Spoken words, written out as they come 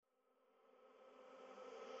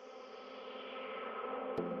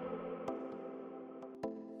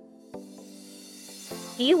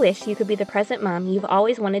Do you wish you could be the present mom you've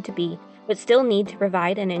always wanted to be, but still need to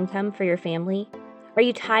provide an income for your family? Are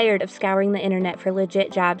you tired of scouring the internet for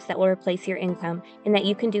legit jobs that will replace your income and that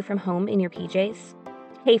you can do from home in your PJs?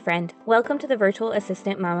 Hey friend, welcome to the Virtual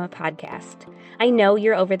Assistant Mama podcast. I know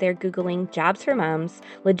you're over there Googling jobs for moms,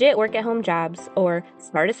 legit work-at-home jobs, or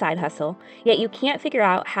start a side hustle, yet you can't figure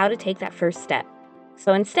out how to take that first step.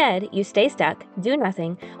 So instead, you stay stuck, do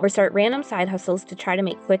nothing, or start random side hustles to try to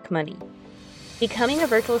make quick money. Becoming a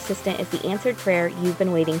virtual assistant is the answered prayer you've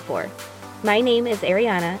been waiting for. My name is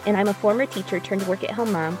Ariana, and I'm a former teacher turned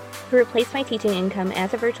work-at-home mom who replaced my teaching income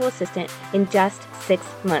as a virtual assistant in just 6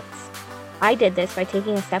 months. I did this by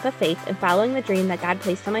taking a step of faith and following the dream that God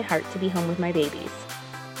placed on my heart to be home with my babies.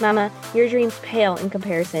 Mama, your dreams pale in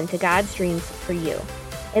comparison to God's dreams for you.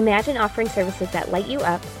 Imagine offering services that light you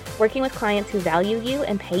up, working with clients who value you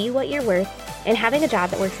and pay you what you're worth, and having a job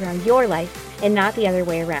that works around your life and not the other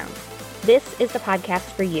way around. This is the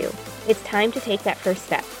podcast for you. It's time to take that first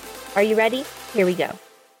step. Are you ready? Here we go.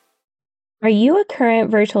 Are you a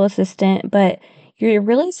current virtual assistant, but you're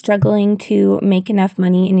really struggling to make enough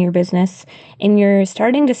money in your business and you're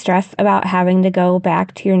starting to stress about having to go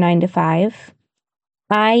back to your 9 to 5?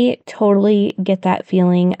 I totally get that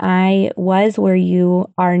feeling. I was where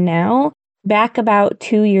you are now. Back about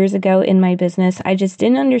 2 years ago in my business, I just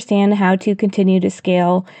didn't understand how to continue to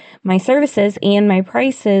scale my services and my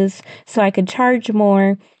prices so I could charge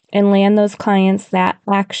more and land those clients that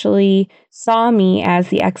actually saw me as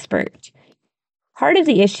the expert. Part of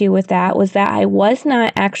the issue with that was that I was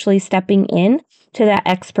not actually stepping in to that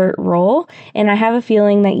expert role, and I have a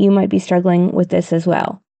feeling that you might be struggling with this as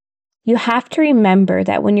well. You have to remember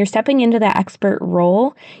that when you're stepping into that expert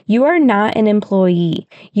role, you are not an employee.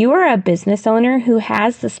 You are a business owner who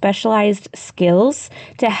has the specialized skills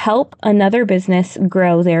to help another business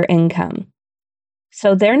grow their income.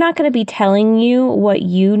 So they're not going to be telling you what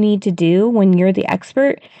you need to do when you're the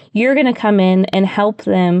expert. You're going to come in and help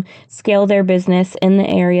them scale their business in the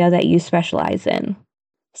area that you specialize in.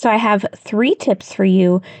 So I have 3 tips for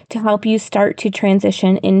you to help you start to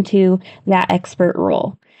transition into that expert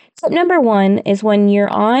role. Tip number 1 is when you're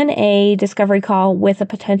on a discovery call with a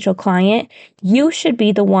potential client, you should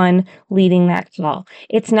be the one leading that call.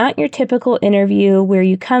 It's not your typical interview where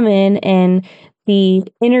you come in and the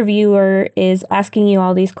interviewer is asking you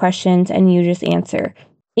all these questions and you just answer.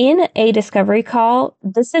 In a discovery call,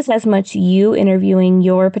 this is as much you interviewing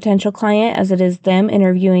your potential client as it is them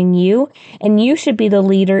interviewing you, and you should be the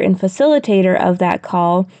leader and facilitator of that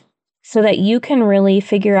call so that you can really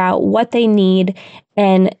figure out what they need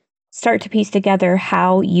and start to piece together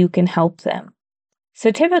how you can help them. So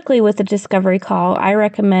typically with a discovery call, I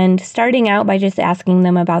recommend starting out by just asking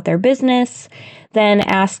them about their business, then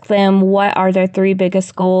ask them what are their 3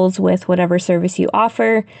 biggest goals with whatever service you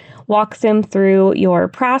offer, walk them through your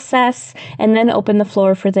process, and then open the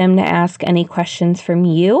floor for them to ask any questions from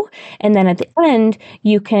you. And then at the end,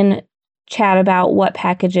 you can chat about what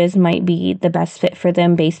packages might be the best fit for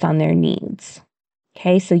them based on their needs.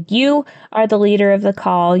 Okay, so you are the leader of the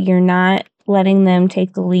call. You're not letting them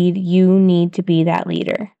take the lead. You need to be that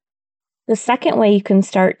leader. The second way you can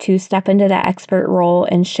start to step into that expert role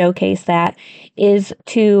and showcase that is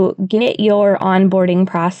to get your onboarding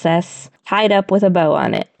process tied up with a bow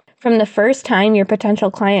on it. From the first time your potential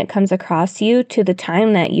client comes across you to the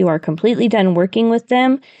time that you are completely done working with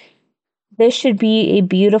them, this should be a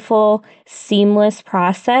beautiful, seamless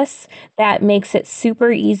process that makes it super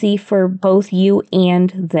easy for both you and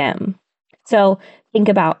them. So think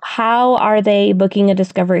about, how are they booking a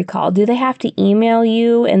discovery call? Do they have to email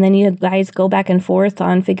you and then you guys go back and forth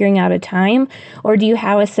on figuring out a time? Or do you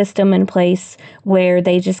have a system in place where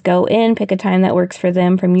they just go in, pick a time that works for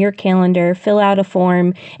them from your calendar, fill out a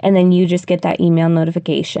form, and then you just get that email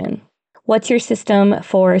notification? What's your system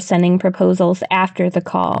for sending proposals after the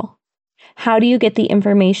call? How do you get the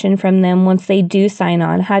information from them once they do sign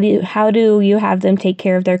on? How do you have them take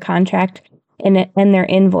care of their contract and their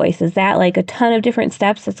invoice? Is that like a ton of different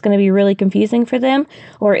steps that's going to be really confusing for them?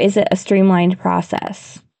 Or is it a streamlined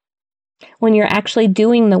process? When you're actually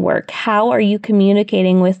doing the work, how are you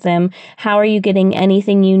communicating with them? How are you getting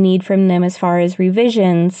anything you need from them as far as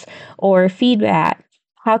revisions or feedback?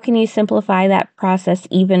 How can you simplify that process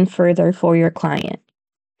even further for your client?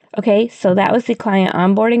 Okay, so that was the client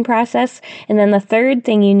onboarding process. And then the third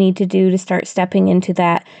thing you need to do to start stepping into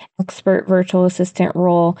that expert virtual assistant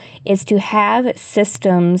role is to have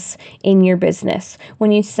systems in your business.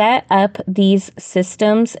 When you set up these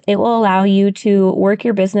systems, it will allow you to work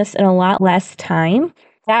your business in a lot less time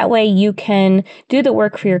That way you can do the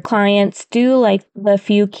work for your clients, do like the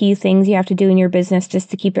few key things you have to do in your business just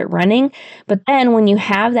to keep it running. But then when you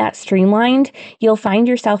have that streamlined, you'll find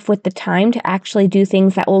yourself with the time to actually do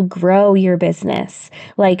things that will grow your business,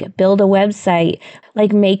 like build a website,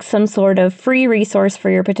 like make some sort of free resource for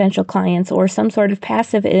your potential clients or some sort of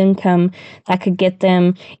passive income that could get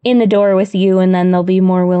them in the door with you, and then they'll be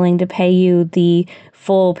more willing to pay you the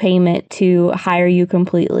full payment to hire you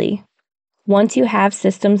completely. Once you have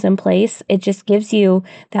systems in place, it just gives you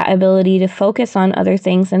that ability to focus on other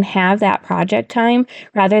things and have that project time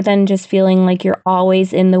rather than just feeling like you're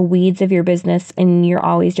always in the weeds of your business and you're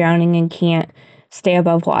always drowning and can't stay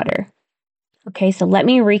above water. Okay, so let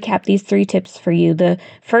me recap these 3 tips for you. The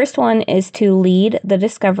first one is to lead the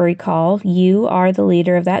discovery call. You are the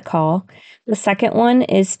leader of that call. The second one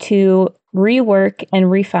is to rework and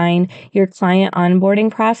refine your client onboarding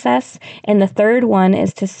process. And the third one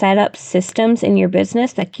is to set up systems in your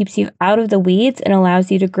business that keeps you out of the weeds and allows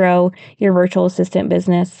you to grow your virtual assistant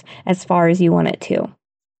business as far as you want it to.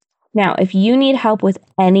 Now, if you need help with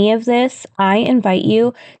any of this, I invite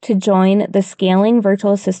you to join the Scaling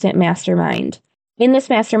Virtual Assistant Mastermind. In this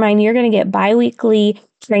mastermind, you're going to get bi-weekly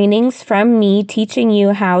trainings from me teaching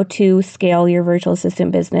you how to scale your virtual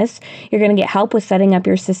assistant business. You're going to get help with setting up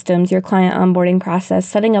your systems, your client onboarding process,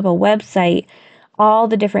 setting up a website, all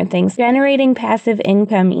the different things, generating passive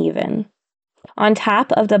income even. On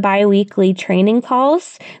top of the bi-weekly training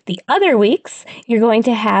calls, the other weeks, you're going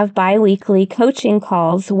to have bi-weekly coaching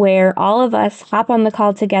calls where all of us hop on the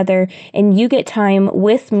call together and you get time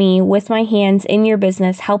with me, with my hands in your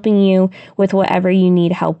business, helping you with whatever you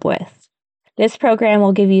need help with. This program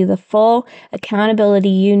will give you the full accountability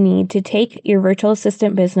you need to take your virtual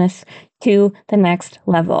assistant business to the next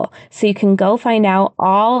level. So you can go find out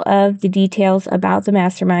all of the details about the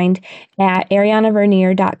mastermind at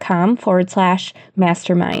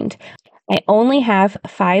arianavernier.com/mastermind. I only have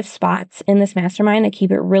 5 spots in this mastermind. I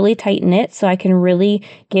keep it really tight knit so I can really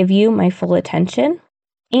give you my full attention.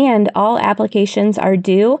 And all applications are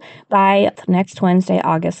due by next Wednesday,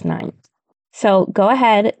 August 9th. So go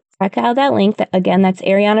ahead. Check out that link. Again, that's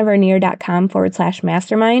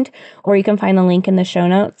arianavernier.com/mastermind, or you can find the link in the show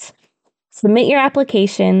notes. Submit your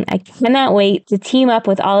application. I cannot wait to team up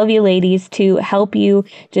with all of you ladies to help you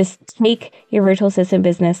just take your virtual assistant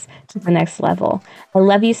business to the next level. I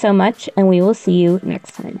love you so much, and we will see you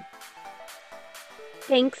next time.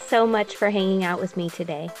 Thanks so much for hanging out with me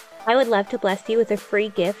today. I would love to bless you with a free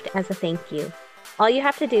gift as a thank you. All you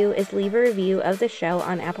have to do is leave a review of the show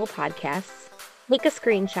on Apple Podcasts. Take a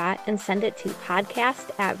screenshot and send it to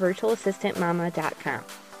podcast@virtualassistantmama.com.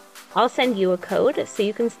 I'll send you a code so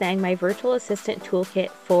you can snag my virtual assistant toolkit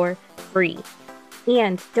for free.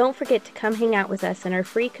 And don't forget to come hang out with us in our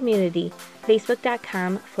free community,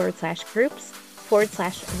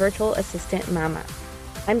 facebook.com/groups/virtualassistantmama.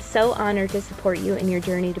 I'm so honored to support you in your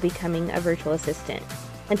journey to becoming a virtual assistant.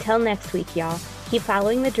 Until next week, y'all, keep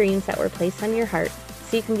following the dreams that were placed on your heart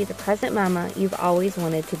so you can be the present mama you've always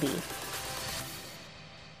wanted to be.